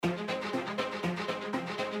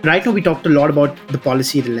Right now, we talked a lot about the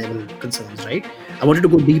policy level concerns, right? I wanted to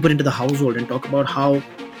go deeper into the household and talk about how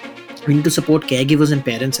we need to support caregivers and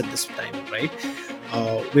parents at this time, right?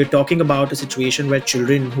 We're talking about a situation where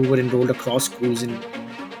children who were enrolled across schools in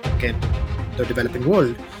again, the developing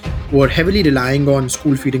world were heavily relying on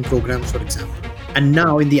school feeding programs, for example. And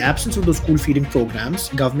now, in the absence of those school feeding programs,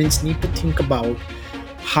 governments need to think about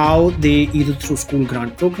how they, either through school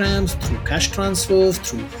grant programs, through cash transfers,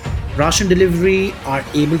 through ration delivery, are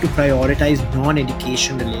able to prioritize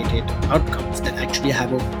non-education related outcomes that actually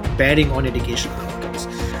have a bearing on educational outcomes.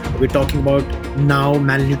 We're talking about now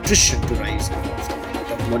malnutrition to rise. We're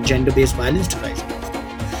talking about gender-based violence to rise.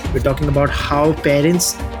 We're talking about how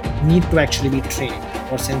parents need to actually be trained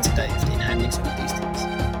or sensitized in handling some of these things.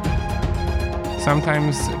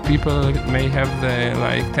 Sometimes people may have the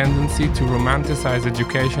tendency to romanticize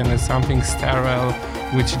education as something sterile,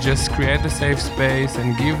 which just create a safe space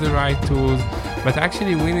and give the right tools. But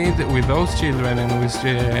actually we need, with those children and with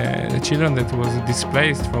the children that was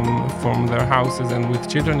displaced from their houses, and with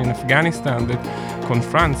children in Afghanistan that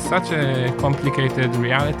confront such a complicated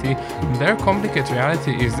reality, their complicated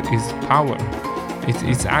reality is power.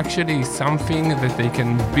 It's actually something that they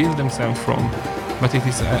can build themselves from. But it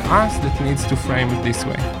is us that needs to frame it this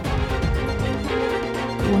way.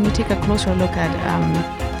 When you take a closer look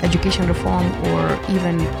at education reform or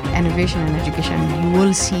even innovation in education, you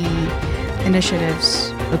will see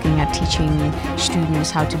initiatives looking at teaching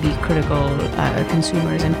students how to be critical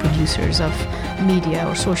consumers and producers of media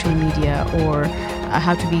or social media, or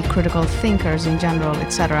how to be critical thinkers in general,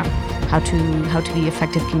 etc., how to be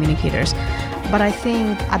effective communicators. But I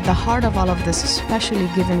think at the heart of all of this, especially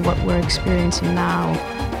given what we're experiencing now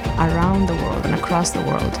around the world and across the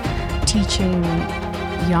world, teaching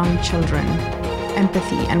young children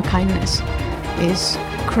empathy and kindness is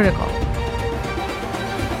critical.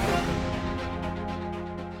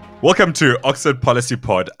 Welcome to Oxford Policy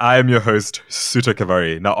Pod. I am your host, Suta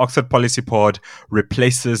Kavari. Now, Oxford Policy Pod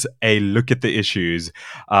replaces a look at the issues.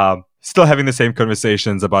 Still having the same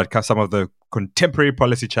conversations about some of the contemporary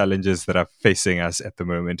policy challenges that are facing us at the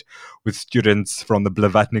moment with students from the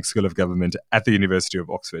Blavatnik School of Government at the University of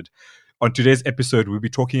Oxford. On today's episode, we'll be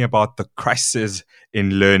talking about the crisis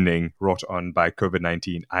in learning wrought on by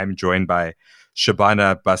COVID-19. I'm joined by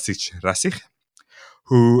Shabana Basic Rasich,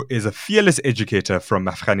 who is a fearless educator from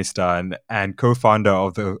Afghanistan and co-founder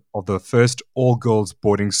of the first all-girls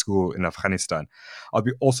boarding school in Afghanistan. I'll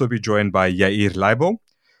also be joined by Yair Leibo,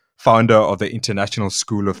 founder of the International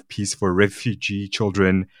School of Peace for Refugee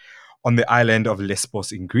Children on the island of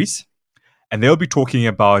Lesbos in Greece. And they'll be talking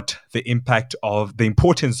about the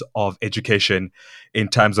importance of education in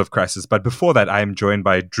times of crisis. But before that, I am joined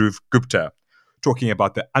by Dhruv Gupta, talking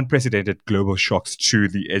about the unprecedented global shocks to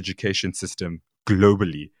the education system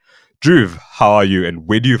globally. Dhruv, how are you and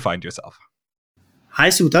where do you find yourself?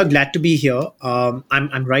 Hi, Suta. Glad to be here.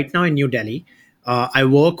 I'm right now in New Delhi. I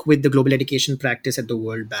work with the global education practice at the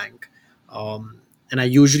World Bank. And I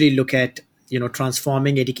usually look at,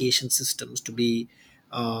 transforming education systems to be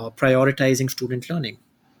prioritizing student learning.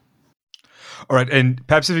 All right. And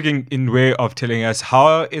perhaps if you can, in way of telling us,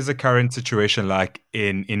 how is the current situation like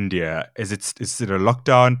in India? Is it a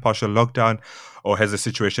lockdown, partial lockdown, or has the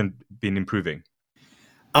situation been improving?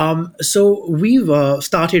 So we've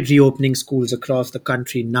started reopening schools across the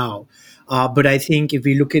country now. But I think if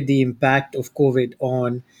we look at the impact of COVID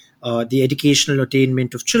on the educational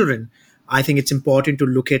attainment of children, I think it's important to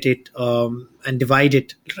look at it and divide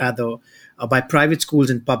it rather by private schools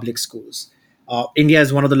and public schools. India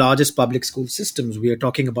is one of the largest public school systems. We are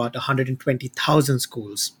talking about 120,000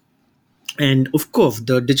 schools. And of course,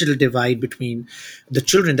 the digital divide between the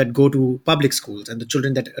children that go to public schools and the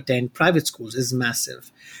children that attend private schools is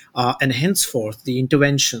massive. And henceforth, the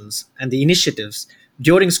interventions and the initiatives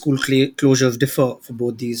during school closures differ for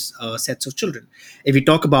both these sets of children. If we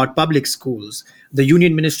talk about public schools, the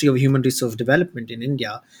Union Ministry of Human Resource Development in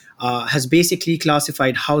India has basically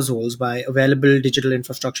classified households by available digital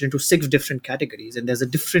infrastructure into 6 different categories. And there's a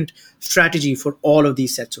different strategy for all of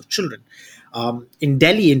these sets of children. In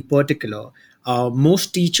Delhi in particular,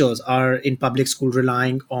 most teachers are in public school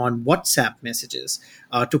relying on WhatsApp messages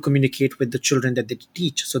to communicate with the children that they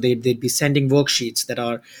teach. So they'd be sending worksheets that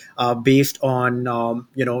are based on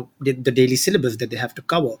the daily syllabus that they have to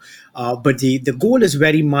cover. But the goal is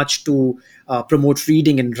very much to promote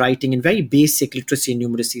reading and writing and very basic literacy and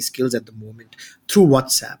numeracy skills at the moment through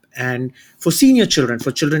WhatsApp. And for senior children,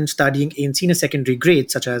 for children studying in senior secondary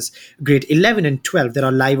grades, such as grade 11 and 12, there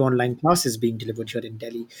are live online classes being delivered here in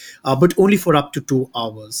Delhi, but only for up to 2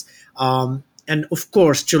 hours. And of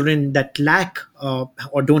course, children that lack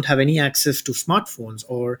or don't have any access to smartphones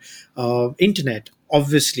or internet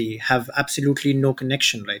obviously have absolutely no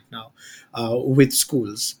connection right now with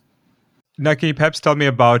schools. Now, can you perhaps tell me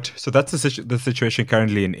about, so that's the situation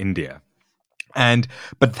currently in India. And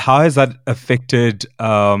but how has that affected?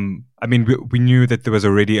 I mean, we knew that there was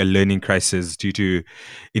already a learning crisis due to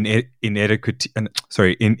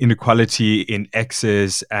inequality in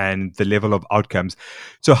access and the level of outcomes.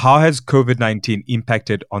 So, how has COVID-19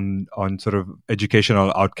 impacted on sort of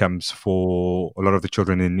educational outcomes for a lot of the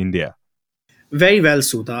children in India? Very well,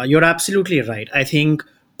 Sudha. You're absolutely right. I think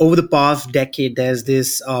over the past decade, there's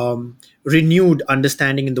this renewed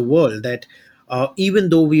understanding in the world that even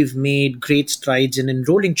though we've made great strides in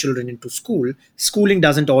enrolling children into school, schooling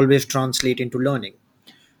doesn't always translate into learning.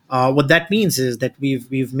 What that means is that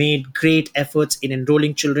we've made great efforts in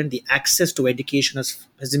enrolling children. The access to education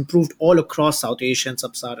has improved all across South Asia and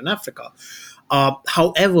Sub-Saharan Africa.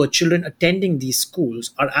 However, children attending these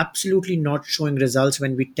schools are absolutely not showing results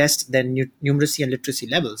when we test their numeracy and literacy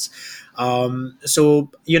levels.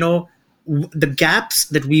 The gaps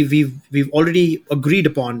that we've already agreed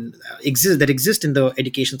upon exist in the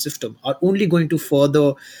education system are only going to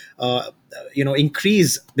further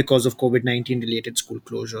increase because of COVID-19 related school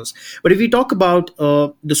closures. But if we talk about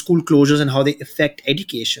the school closures and how they affect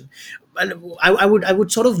education, well, I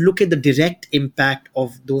would sort of look at the direct impact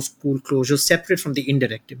of those school closures separate from the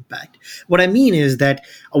indirect impact. What I mean is that,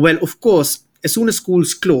 well, of course, as soon as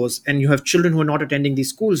schools close and you have children who are not attending these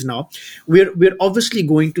schools now, we're obviously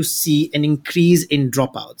going to see an increase in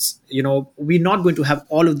dropouts. We're not going to have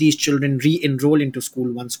all of these children re-enroll into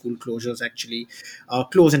school once school closures actually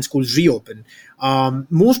close and schools reopen.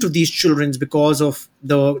 Most of these children, because of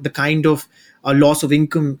the kind of loss of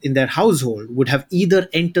income in their household, would have either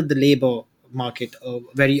entered the labor market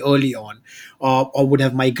very early on, or would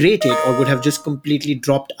have migrated, or would have just completely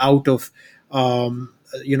dropped out of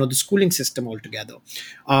the schooling system altogether.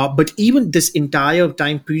 But even this entire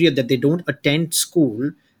time period that they don't attend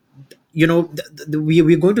school,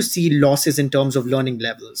 we're going to see losses in terms of learning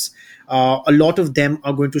levels. A lot of them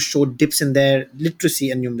are going to show dips in their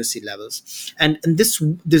literacy and numeracy levels, and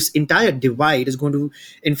this entire divide is going to,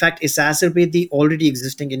 in fact, exacerbate the already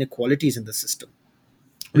existing inequalities in the system.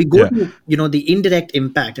 We go to the indirect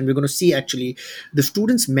impact, and we're going to see actually the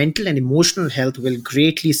students' mental and emotional health will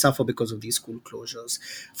greatly suffer because of these school closures.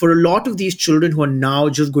 For a lot of these children who are now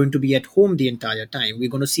just going to be at home the entire time, we're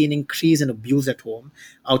going to see an increase in abuse at home,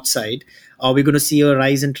 outside. We're going to see a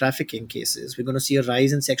rise in trafficking cases. We're going to see a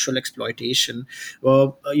rise in sexual exploitation.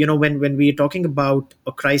 When we're talking about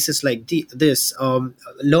a crisis like this,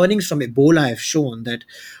 learnings from Ebola have shown that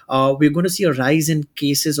we're going to see a rise in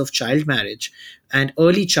cases of child marriage, and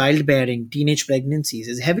early childbearing, teenage pregnancies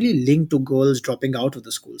is heavily linked to girls dropping out of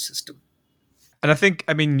the school system. And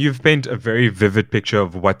I mean, you've painted a very vivid picture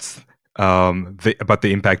of what's about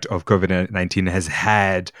the impact of COVID-19 has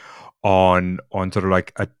had on sort of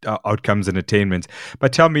like outcomes and attainments.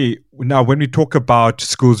 But tell me now, when we talk about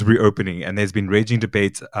schools reopening, and there's been raging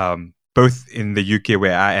debates, both in the UK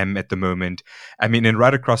where I am at the moment, I mean, and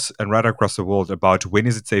right across the world, about when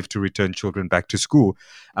is it safe to return children back to school,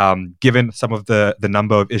 given some of the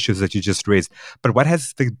number of issues that you just raised. But what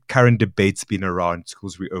has the current debates been around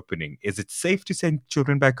schools reopening? Is it safe to send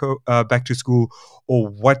children back to school, or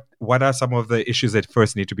what are some of the issues that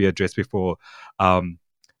first need to be addressed before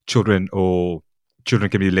children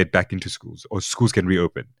can be led back into schools, or schools can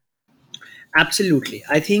reopen? Absolutely.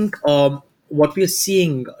 I think what we are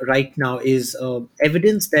seeing right now is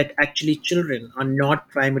evidence that actually children are not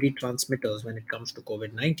primary transmitters when it comes to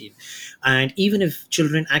COVID-19. And even if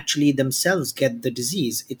children actually themselves get the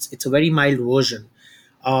disease, it's a very mild version.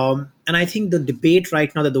 And I think the debate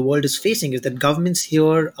right now that the world is facing is that governments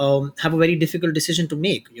here have a very difficult decision to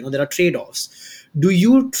make. There are trade-offs. Do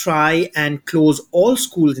you try and close all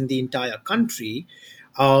schools in the entire country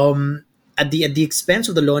at the expense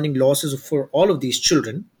of the learning losses for all of these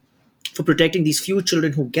children, for protecting these few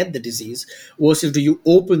children who get the disease, versus do you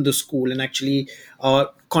open the school and actually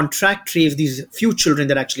contract trace these few children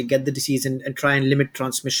that actually get the disease and try and limit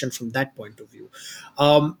transmission from that point of view?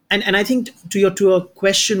 And I think to your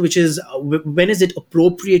question, which is when is it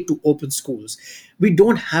appropriate to open schools? We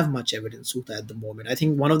don't have much evidence, Sudha, at the moment. I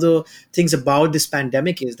think one of the things about this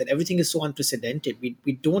pandemic is that everything is so unprecedented.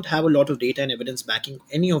 We don't have a lot of data and evidence backing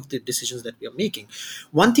any of the decisions that we are making.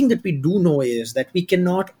 One thing that we do know is that we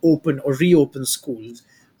cannot open or reopen schools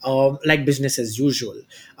like business as usual.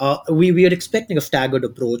 We are expecting a staggered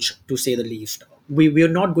approach, to say the least. We are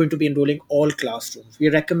not going to be enrolling all classrooms. We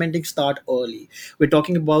are recommending start early. We're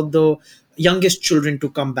talking about the youngest children to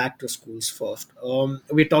come back to schools first.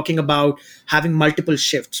 We're talking about having multiple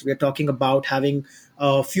shifts. We're talking about having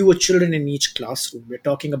fewer children in each classroom. We're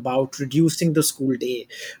talking about reducing the school day.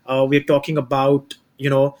 We're talking about,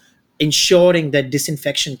 ensuring that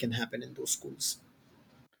disinfection can happen in those schools.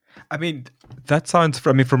 I mean, that sounds,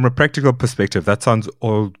 from a practical perspective, that sounds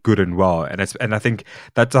all good and well, and I think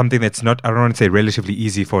that's something that's not, I don't want to say relatively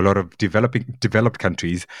easy for a lot of developed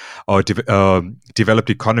countries or developed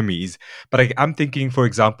economies. But I'm thinking, for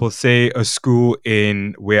example, say a school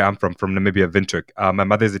in where I'm from Namibia, Windhoek. My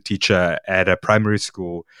mother's a teacher at a primary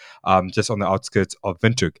school just on the outskirts of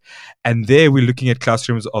Windhoek, and there we're looking at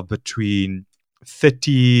classrooms of between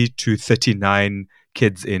 30 to 39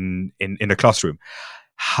 kids in a classroom.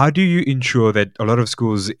 How do you ensure that a lot of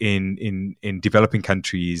schools in developing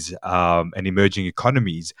countries and emerging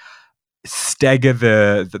economies stagger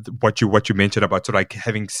the what you mentioned about sort of like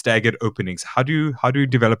having staggered openings? How do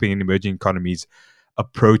developing and emerging economies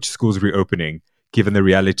approach schools reopening, given the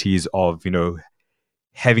realities of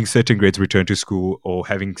having certain grades return to school or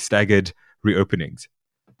having staggered reopenings?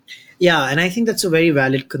 Yeah, and I think that's a very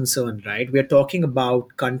valid concern, right? We're talking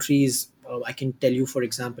about countries. I can tell you, for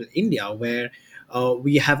example, India, where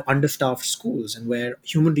we have understaffed schools and where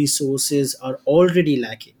human resources are already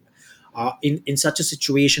lacking. In such a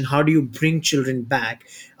situation, how do you bring children back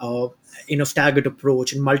in a staggered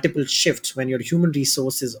approach in multiple shifts when your human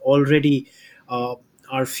resources already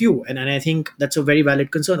are few? And I think that's a very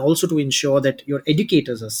valid concern, also to ensure that your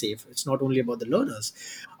educators are safe. It's not only about the learners.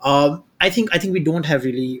 I think we don't have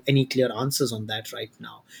really any clear answers on that right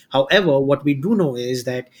now. However, what we do know is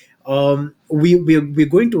that we're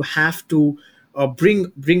going to have to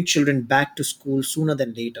bring children back to school sooner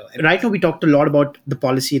than later. And right now, we talked a lot about the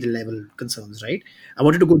policy level concerns, right? I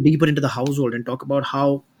wanted to go deeper into the household and talk about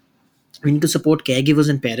how we need to support caregivers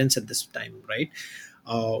and parents at this time, right?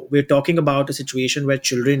 We're talking about a situation where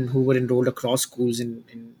children who were enrolled across schools in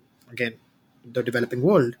again, the developing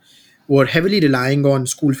world were heavily relying on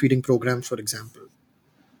school feeding programs, for example,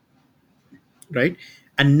 right?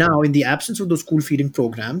 And now, in the absence of those school feeding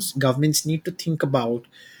programs, governments need to think about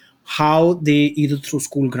how they, either through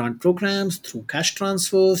school grant programs, through cash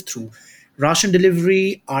transfers, through ration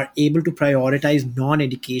delivery, are able to prioritize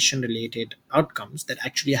non-education related outcomes that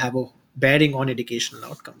actually have a bearing on educational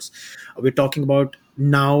outcomes. We're talking about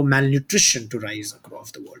now malnutrition to rise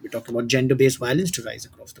across the world. We're talking about gender-based violence to rise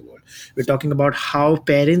across the world. We're talking about how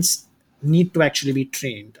parents need to actually be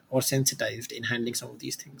trained or sensitized in handling some of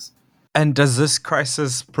these things. And does this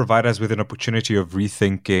crisis provide us with an opportunity of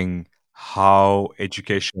rethinking how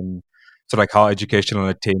education, how educational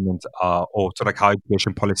attainment are, or how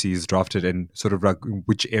education policy is drafted, and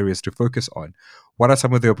which areas to focus on? What are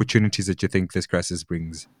some of the opportunities that you think this crisis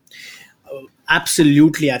brings?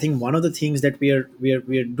 Absolutely. I think one of the things that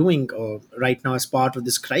we're doing right now as part of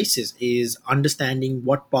this crisis is understanding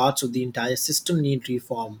what parts of the entire system need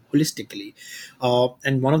reform holistically.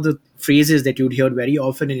 And one of the phrases that you'd hear very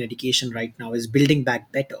often in education right now is building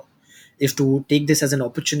back better. Is to take this as an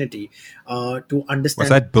opportunity to understand. Was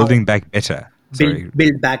that building back better?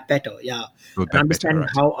 Build back better, yeah. Understanding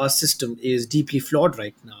how our system is deeply flawed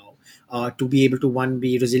right now to be able to, one,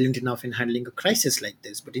 be resilient enough in handling a crisis like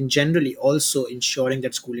this, but in generally also ensuring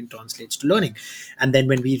that schooling translates to learning. And then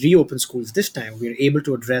when we reopen schools this time, we're able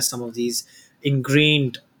to address some of these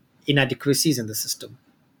ingrained inadequacies in the system.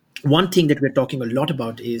 One thing that we're talking a lot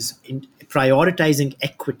about is in prioritizing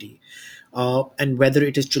equity. And whether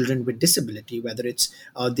it is children with disability, whether it's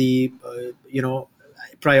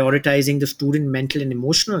prioritizing the student mental and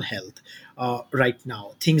emotional health right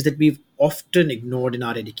now, things that we've often ignored in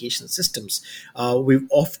our education systems. We've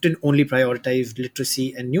often only prioritized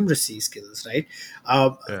literacy and numeracy skills, right?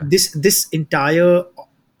 This entire,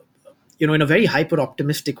 in a very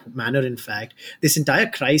hyper-optimistic manner, in fact, this entire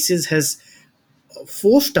crisis has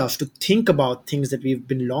forced us to think about things that we've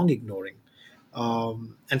been long ignoring.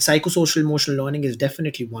 And psychosocial emotional learning is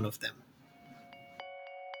definitely one of them.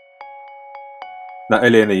 Now,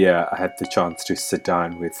 earlier in the year, I had the chance to sit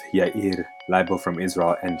down with Yair Leibel from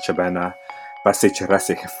Israel and Shabana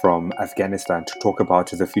Basich-Rasich from Afghanistan to talk about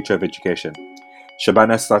the future of education.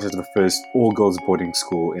 Shabana started the first all-girls boarding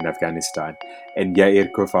school in Afghanistan, and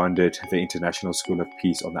Yair co-founded the International School of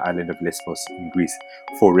Peace on the island of Lesbos in Greece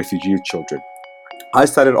for refugee children. I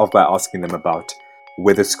started off by asking them about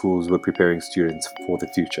whether schools were preparing students for the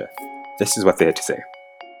future. This is what they had to say.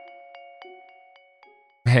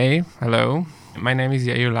 Hey, hello. My name is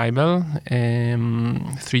Yair Leibel.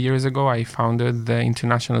 3 years ago, I founded the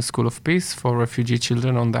International School of Peace for refugee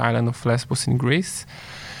children on the island of Lesbos in Greece.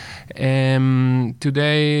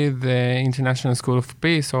 Today, the International School of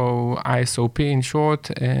Peace, or ISOP in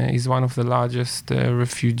short, is one of the largest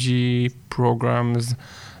refugee programs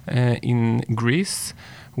in Greece.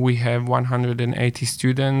 We have 180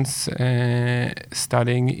 students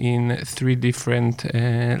studying in 3 different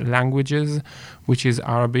languages, which is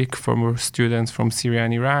Arabic for students from Syria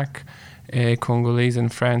and Iraq, Congolese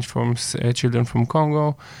and French for children from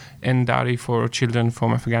Congo, and Dari for children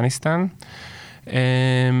from Afghanistan.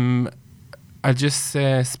 I'll just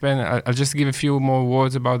give a few more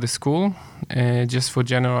words about the school, just for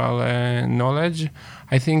general knowledge.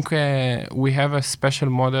 I think we have a special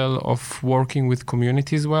model of working with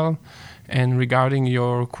communities well. And regarding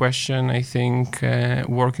your question, I think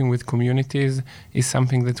working with communities is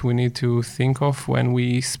something that we need to think of when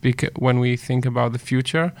we think about the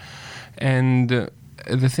future. And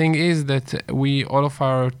the thing is that all of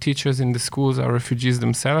our teachers in the schools are refugees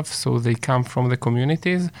themselves, so they come from the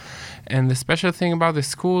communities. And the special thing about the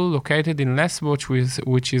school located in Lesbos,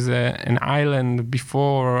 which is an island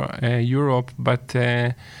before Europe, but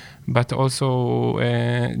also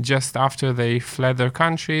just after they fled their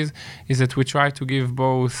countries, is that we try to give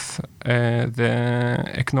both the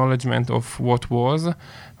acknowledgement of what was,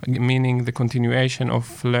 meaning the continuation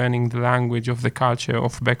of learning the language of the culture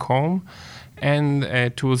of back home, and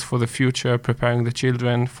tools for the future, preparing the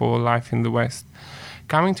children for life in the West.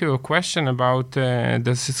 Coming to your question about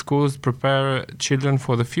does the schools prepare children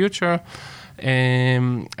for the future,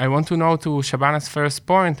 I want to know to Shabana's first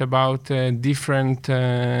point about different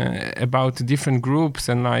groups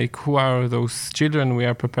and like who are those children we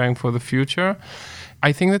are preparing for the future.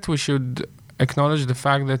 I think that we should acknowledge the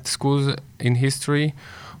fact that schools in history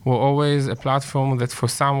were always a platform that for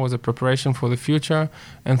some was a preparation for the future,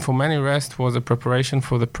 and for many rest was a preparation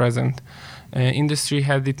for the present. Industry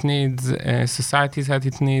had its needs, societies had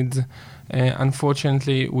its needs.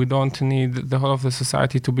 Unfortunately, we don't need the whole of the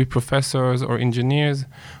society to be professors or engineers.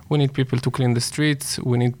 We need people to clean the streets.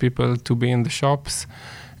 We need people to be in the shops.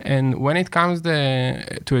 And when it comes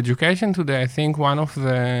to education today, I think one of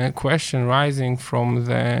the questions rising from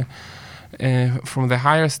the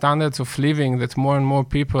higher standards of living that more and more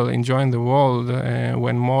people enjoy in the world,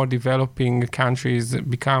 when more developing countries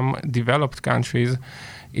become developed countries,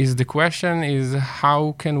 is the question is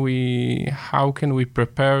how can we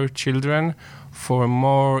prepare children for a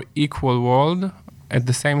more equal world at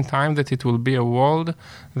the same time that it will be a world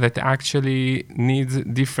that actually needs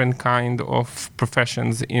different kind of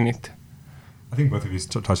professions in it. I think both of you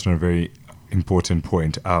touched on a very important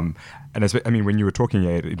point. When you were talking,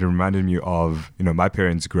 it reminded me of, my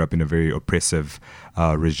parents grew up in a very oppressive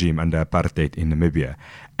regime under apartheid in Namibia.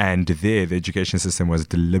 And there, the education system was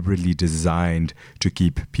deliberately designed to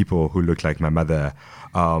keep people who looked like my mother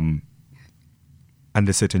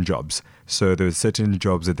under certain jobs. So there were certain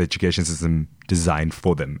jobs that the education system designed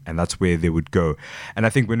for them, and that's where they would go. And I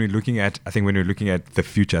think when we're looking at the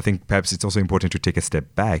future, I think perhaps it's also important to take a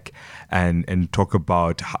step back and talk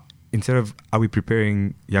about how, instead of are we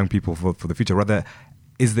preparing young people for the future, rather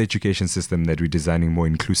is the education system that we're designing more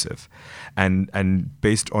inclusive? And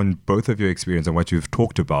based on both of your experience and what you've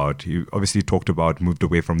talked about, you obviously moved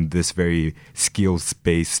away from this very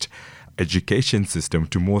skills-based education system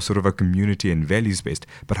to more sort of a community and values-based.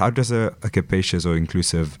 But how does a capacious or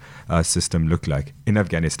inclusive system look like in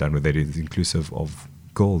Afghanistan, where that is inclusive of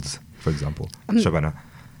goals, for example? Shabana?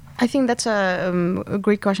 I think that's a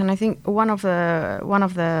great question. I think one of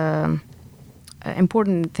the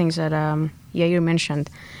important things that Yair mentioned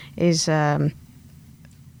is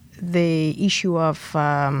the issue of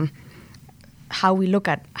how we look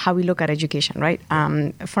at education, right?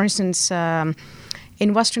 For instance,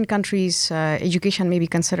 in Western countries, education may be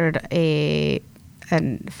considered a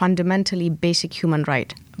fundamentally basic human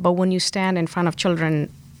right. But when you stand in front of children,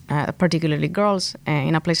 particularly girls,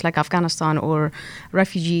 in a place like Afghanistan, or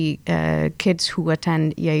refugee kids who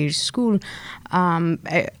attend Yair's school,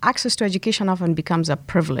 access to education often becomes a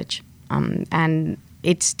privilege. And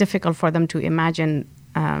it's difficult for them to imagine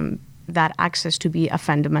that access to be a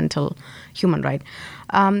fundamental human right.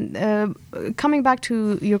 Coming back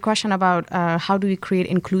to your question about how do we create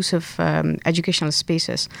inclusive educational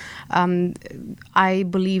spaces, I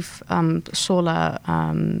believe SOLA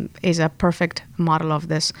is a perfect model of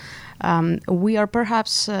this. We are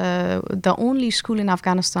perhaps the only school in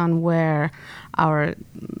Afghanistan where our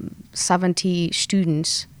 70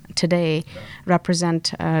 students today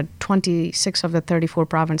represent 26 of the 34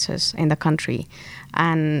 provinces in the country.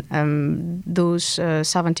 And those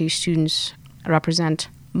 70 students represent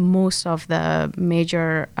most of the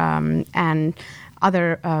major and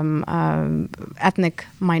other ethnic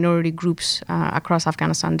minority groups across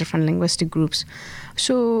Afghanistan, different linguistic groups.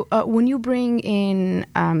 So when you bring in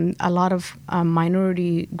a lot of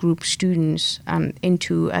minority group students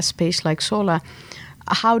into a space like SOLA,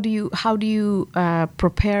 how do you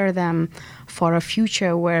prepare them for a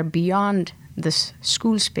future where beyond this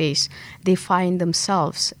school space they find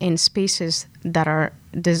themselves in spaces that are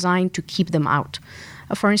designed to keep them out?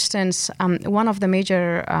 For instance, one of the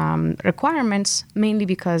major requirements, mainly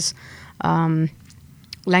because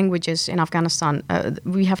languages in Afghanistan,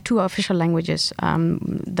 we have 2 official languages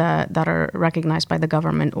that are recognized by the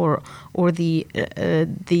government, or the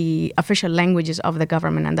official languages of the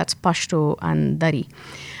government, and that's Pashto and Dari.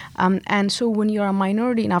 And so when you're a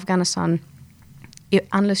minority in Afghanistan,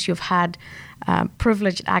 unless you've had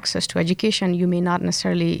privileged access to education, you may not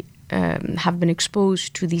necessarily have been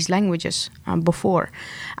exposed to these languages before.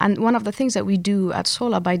 And one of the things that we do at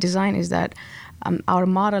SOLA by design is that our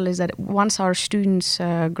model is that once our students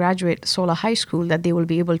graduate SOLA High School, that they will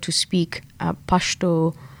be able to speak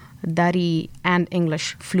Pashto, Dari, and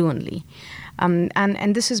English fluently.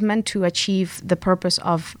 And this is meant to achieve the purpose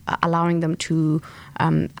of allowing them to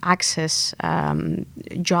access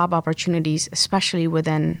job opportunities, especially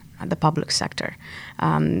within the public sector,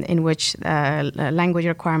 in which language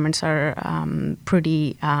requirements are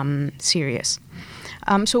pretty serious.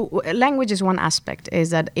 So language is one aspect, is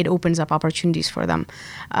that it opens up opportunities for them.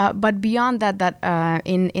 But beyond that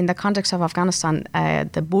in the context of Afghanistan,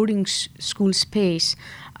 the boarding school space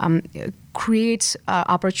creates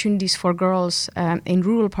opportunities for girls in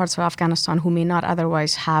rural parts of Afghanistan who may not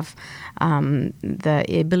otherwise have the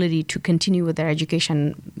ability to continue with their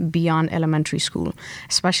education beyond elementary school,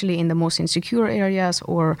 especially in the most insecure areas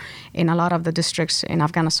or in a lot of the districts in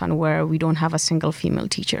Afghanistan where we don't have a single female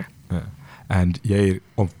teacher. Yeah. And Yair,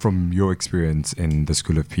 from your experience in the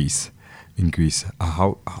School of Peace in Greece,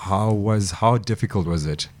 how difficult was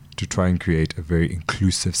it to try and create a very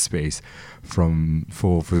inclusive space for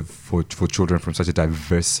children from such a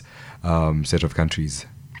diverse set of countries?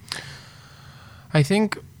 I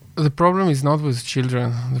think the problem is not with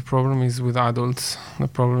children. The problem is with adults. The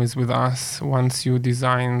problem is with us. Once you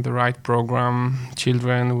design the right program,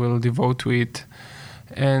 children will devote to it.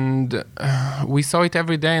 And we saw it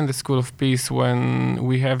every day in the School of Peace when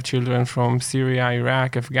we have children from Syria,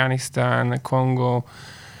 Iraq, Afghanistan, Congo,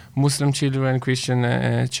 Muslim children,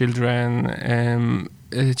 Christian children,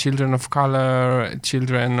 children of color,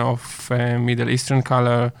 children of Middle Eastern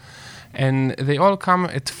color. And they all come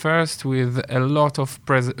at first with a lot of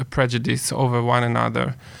prejudice over one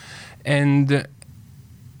another. And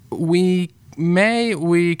we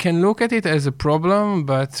can look at it as a problem,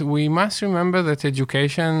 but we must remember that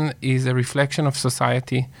education is a reflection of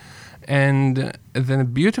society. And the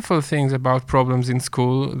beautiful things about problems in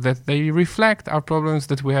school, that they reflect our problems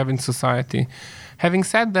that we have in society. Having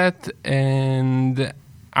said that, and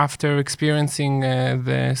after experiencing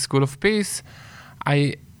the School of Peace,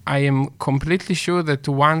 I am completely sure that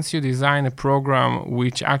once you design a program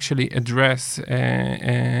which actually address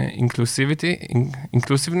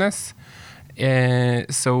inclusiveness,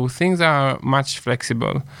 so things are much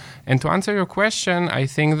flexible. And to answer your question, I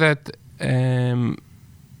think that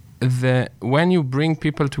when you bring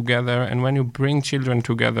people together and when you bring children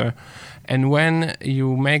together and when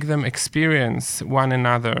you make them experience one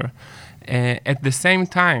another at the same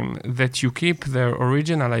time that you keep their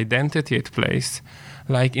original identity at place,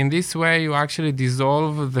 like in this way you actually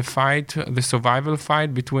dissolve the fight, the survival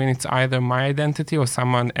fight between it's either my identity or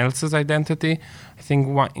someone else's identity. I think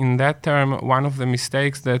in that term, one of the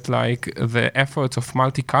mistakes that like the efforts of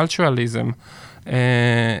multiculturalism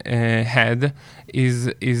had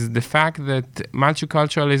is the fact that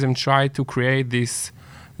multiculturalism tried to create this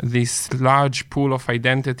large pool of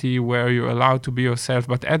identity where you're allowed to be yourself,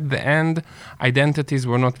 but at the end, identities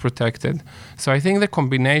were not protected. So I think the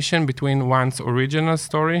combination between one's original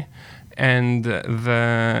story and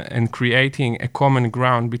creating a common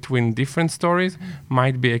ground between different stories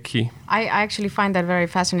might be a key. I actually find that very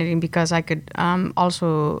fascinating because I could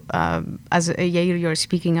also, as Yair, you're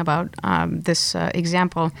speaking about this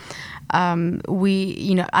example,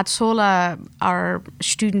 at SOLA, our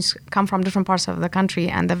students come from different parts of the country,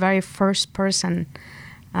 and the very first person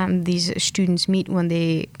these students meet when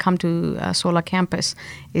they come to SOLA campus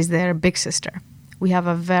is their big sister. We have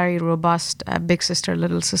a very robust big sister,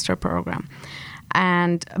 little sister program.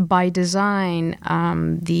 And by design,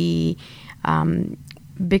 the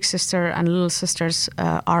big sister and little sisters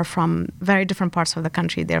are from very different parts of the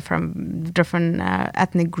country. They're from different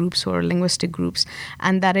ethnic groups or linguistic groups.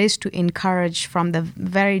 And that is to encourage from the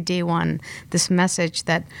very day one this message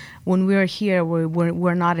that when we're here,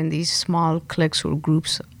 we're not in these small cliques or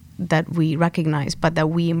groups that we recognize, but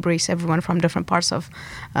that we embrace everyone from different parts of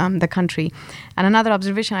the country. And another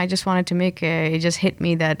observation I just wanted to make, it just hit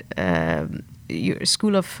me that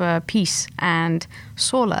School of Peace and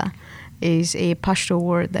Sola is a Pashto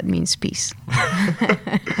word that means peace.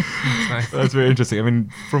 That's very interesting. I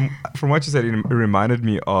mean, from what you said, it reminded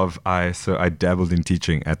me of I dabbled in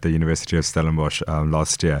teaching at the University of Stellenbosch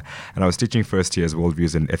last year, and I was teaching first years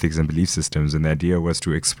worldviews and ethics and belief systems, and the idea was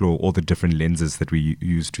to explore all the different lenses that we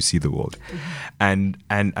use to see the world. Mm-hmm.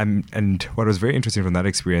 And what was very interesting from that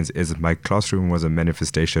experience is that my classroom was a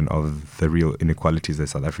manifestation of the real inequalities that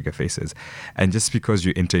South Africa faces. And just because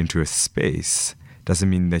you enter into a space doesn't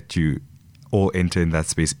mean that you all enter in that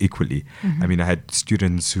space equally. Mm-hmm. I mean, I had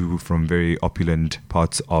students who from very opulent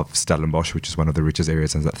parts of Stellenbosch, which is one of the richest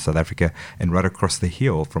areas in South Africa, and right across the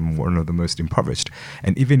hill from one of the most impoverished.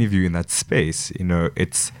 And even if you're in that space,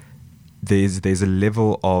 there's a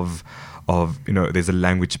level of there's a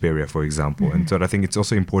language barrier, for example. Mm-hmm. And so I think it's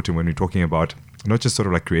also important when we're talking about not just sort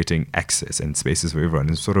of like creating access and spaces for everyone.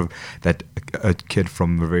 It's sort of that a kid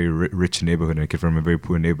from a very rich neighborhood and a kid from a very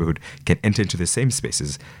poor neighborhood can enter into the same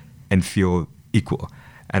spaces and feel equal.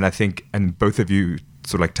 And I think, and both of you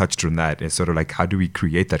sort of like touched on that, is sort of like, how do we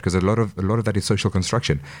create that? Because a lot of that is social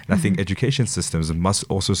construction. And mm-hmm. I think education systems must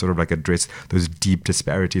also sort of like address those deep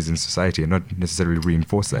disparities in society and not necessarily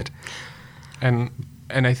reinforce that. And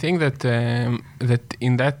I think that that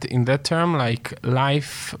in that term, like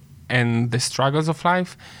life and the struggles of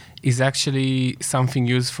life is actually something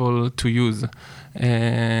useful to use.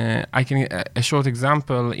 I can a short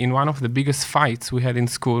example. In one of the biggest fights we had in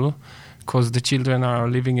school, because the children are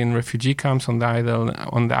living in refugee camps on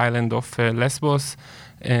the island of Lesbos.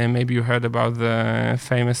 Maybe you heard about the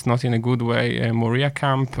famous, not in a good way, Moria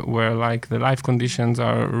camp, where like the life conditions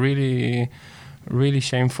are really, really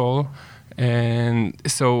shameful. And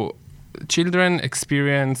so children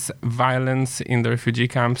experience violence in the refugee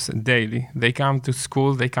camps daily. They come to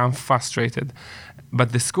school, they come frustrated.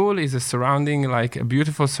 But the school is a surrounding, like a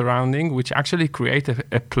beautiful surrounding, which actually create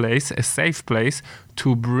a place, a safe place,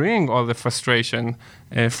 to bring all the frustration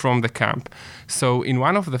from the camp. So in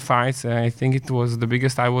one of the fights, I think it was the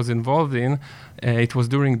biggest I was involved in, it was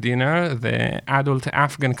during dinner, the adult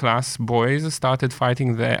Afghan class boys started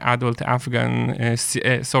fighting the adult Afghan,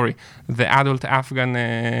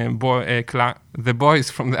 the boys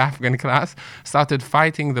from the Afghan class started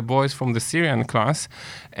fighting the boys from the Syrian class.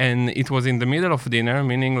 And it was in the middle of dinner,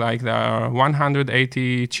 meaning like there are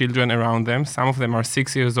 180 children around them. Some of them are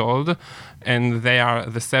 6 years old, and they are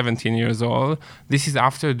the 17 years old. This is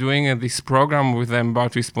after doing this program with them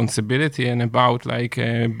about responsibility and about like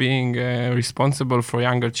being responsible for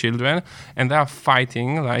younger children. And they are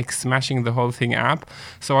fighting, like smashing the whole thing up.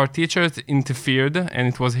 So our teachers interfered, and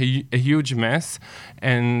it was a huge mess.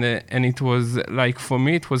 And it was like, for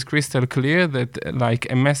me, it was crystal clear that like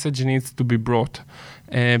a message needs to be brought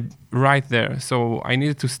right there. So I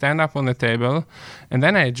needed to stand up on the table, and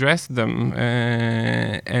then I addressed them,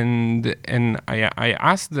 and I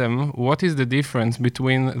asked them what is the difference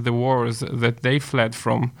between the wars that they fled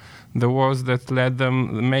from, the wars that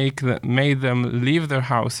made them leave their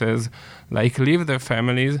houses, like leave their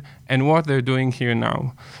families, and what they're doing here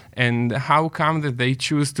now. And how come that they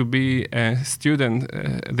choose to be students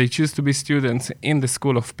in the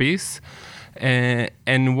School of Peace?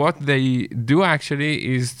 And what they do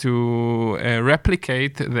actually is to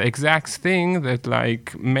replicate the exact thing that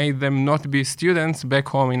like made them not be students back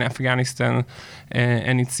home in Afghanistan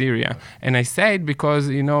and in Syria. And I say it because,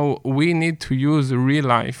 we need to use real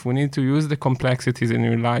life. We need to use the complexities in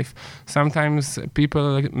real life. Sometimes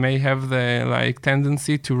people may have the like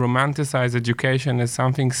tendency to romanticize education as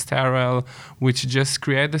something sterile, which just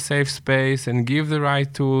create a safe space and give the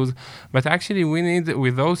right tools. But actually we need,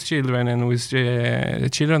 with those children and with the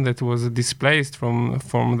children that was displaced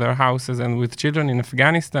from their houses, and with children in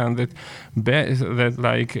Afghanistan that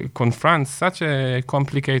like confront such a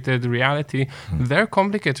complicated reality. Their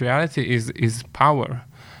complicated reality is power.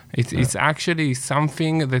 It's actually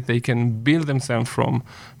something that they can build themselves from,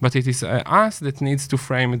 but it is us that needs to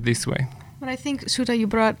frame it this way. But I think, Suta, you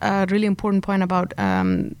brought a really important point about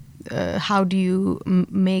how do you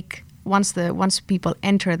make, once people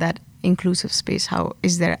enter that inclusive space, how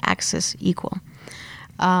is their access equal?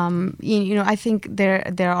 I think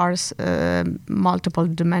there are multiple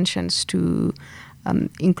dimensions to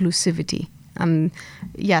inclusivity.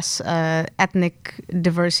 Yes, ethnic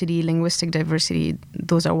diversity, linguistic diversity,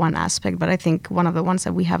 those are one aspect, but I think one of the ones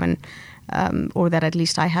that we haven't, or that at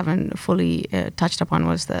least I haven't fully touched upon,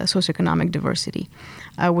 was the socioeconomic diversity,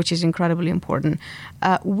 which is incredibly important.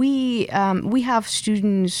 We have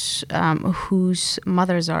students whose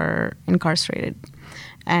mothers are incarcerated,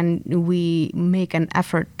 and we make an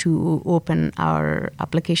effort to open our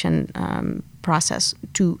application process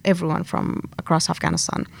to everyone from across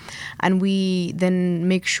Afghanistan. And we then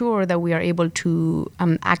make sure that we are able to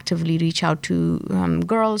actively reach out to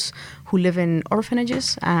girls who live in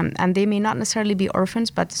orphanages. And they may not necessarily be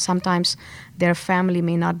orphans, but sometimes their family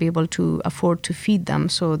may not be able to afford to feed them,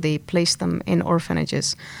 so they place them in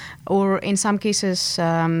orphanages. Or in some cases,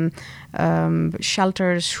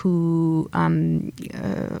 shelters who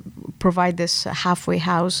provide this halfway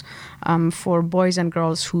house for boys and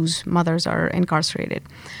girls whose mothers are incarcerated.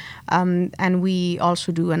 And we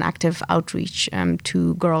also do an active outreach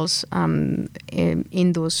to girls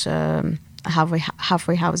in those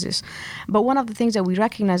halfway houses. But one of the things that we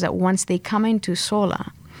recognize that once they come into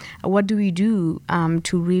SOLA, what do we do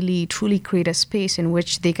to really truly create a space in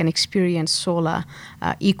which they can experience SOLA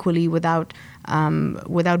equally without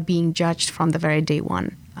being judged from the very day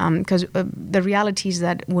one? Because the reality is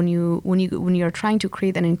that when you're trying to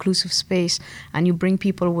create an inclusive space and you bring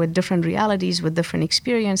people with different realities, with different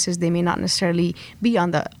experiences, they may not necessarily be on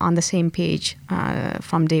the same page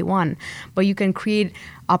from day one, but you can create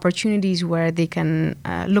opportunities where they can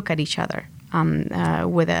look at each other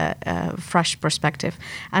with a fresh perspective.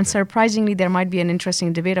 And surprisingly, there might be an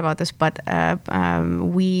interesting debate about this, but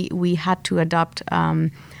we had to adopt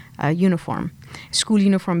a uniform. School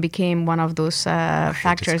uniform became one of those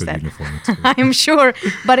factors that I'm sure.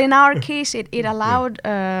 But in our case, it allowed,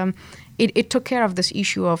 it took care of this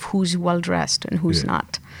issue of who's well-dressed and who's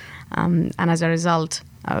not. And as a result,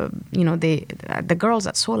 the girls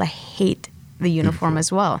at SOLA hate the uniform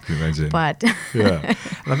as well. But yeah,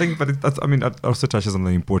 and I think, that also touches on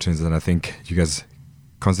the importance, and I think you guys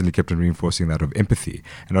constantly kept on reinforcing that, of empathy.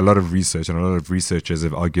 And a lot of research and a lot of researchers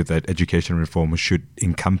have argued that education reform should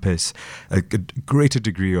encompass a greater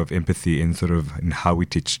degree of empathy in how we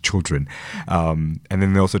teach children. And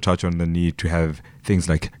then they also touch on the need to have things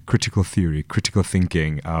like critical theory, critical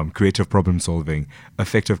thinking, creative problem solving,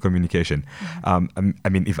 effective communication.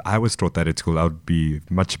 If I was taught that at school, I would be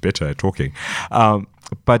much better at talking.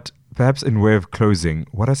 But perhaps in way of closing,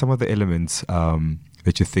 what are some of the elements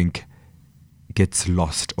that you think gets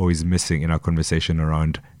lost or is missing in our conversation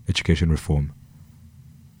around education reform?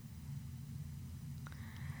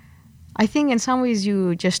 I think in some ways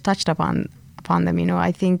you just touched upon them.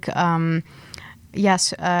 I think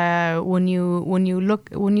yes, when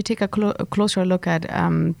you take a closer look at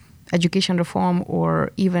education reform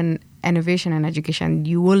or even innovation in education,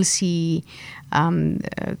 you will see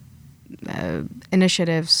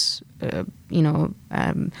initiatives,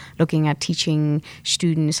 looking at teaching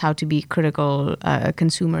students how to be critical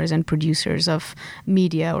consumers and producers of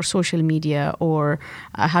media or social media, or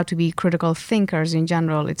how to be critical thinkers in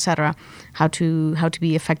general, etc. How to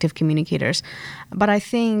be effective communicators. But I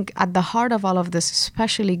think at the heart of all of this,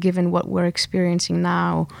 especially given what we're experiencing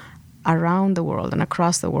now around the world and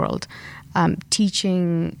across the world,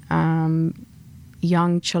 teaching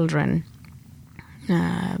young children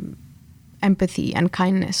empathy and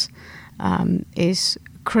kindness is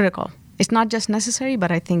critical. It's not just necessary,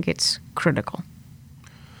 but I think it's critical.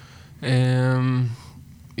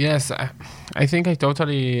 Yes, I think I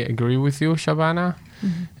totally agree with you, Shabana.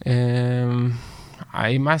 Mm-hmm.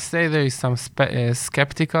 I must say there is some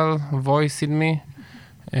skeptical voice in me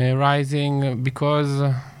rising, because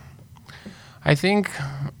I think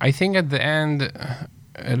at the end,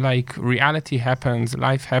 reality happens,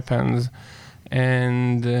 life happens.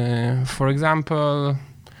 And for example,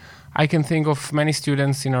 I can think of many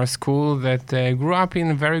students in our school that grew up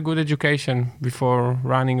in very good education before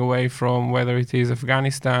running away from, whether it is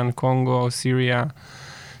Afghanistan, Congo, Syria.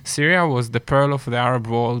 Syria was the pearl of the Arab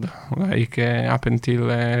world, up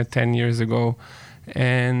until 10 years ago.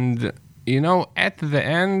 And, at the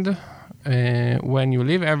end, when you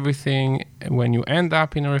leave everything, when you end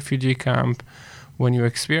up in a refugee camp, when you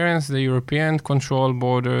experience the European control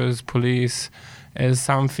borders, police, as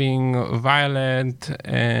something violent,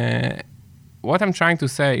 what I'm trying to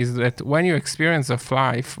say is that when you experience of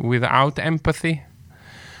life without empathy,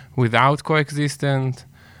 without coexistence,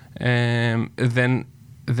 then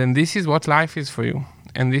this is what life is for you,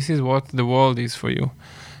 and this is what the world is for you.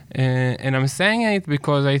 And I'm saying it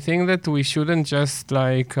because I think that we shouldn't just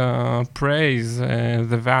praise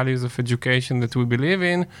the values of education that we believe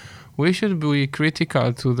in. we should be critical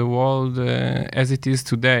to the world as it is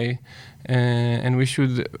today. And we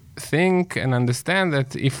should think and understand that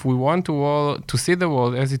if we want to see the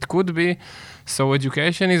world as it could be, so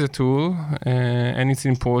education is a tool and it's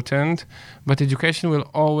important, but education will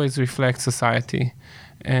always reflect society.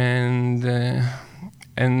 And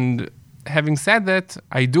having said that,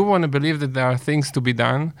 I do want to believe that there are things to be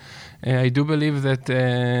done. I do believe that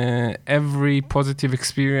every positive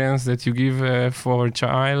experience that you give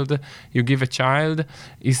you give a child,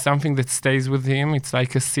 is something that stays with him. It's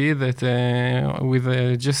like a seed that, with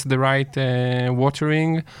just the right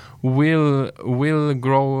watering, will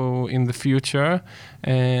grow in the future.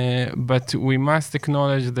 But we must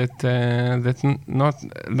acknowledge that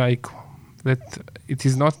it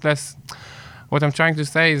is not less. What I'm trying to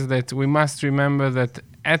say is that we must remember that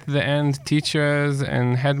at the end, teachers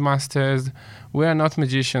and headmasters, we are not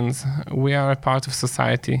magicians. We are a part of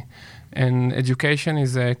society. And education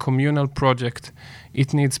is a communal project.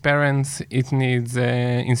 It needs parents, it needs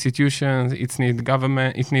institutions, it needs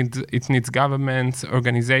governments,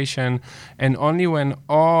 organization. And only when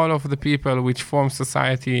all of the people which form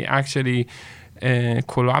society actually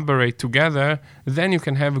collaborate together, then you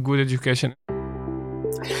can have a good education.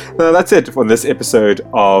 Now that's it for this episode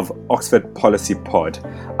of Oxford Policy Pod.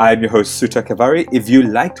 I'm your host, Suta Kavari. If you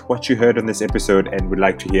liked what you heard on this episode and would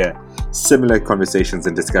like to hear similar conversations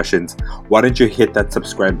and discussions, why don't you hit that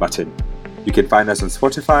subscribe button? You can find us on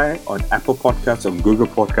Spotify, on Apple Podcasts, on Google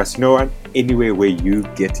Podcasts, anywhere where you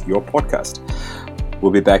get your podcast.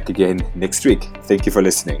 We'll be back again next week. Thank you for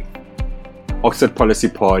listening. Oxford Policy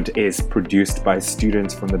Pod is produced by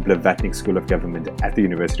students from the Blavatnik School of Government at the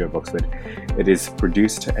University of Oxford. It is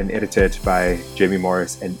produced and edited by Jamie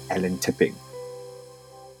Morris and Alan Tipping.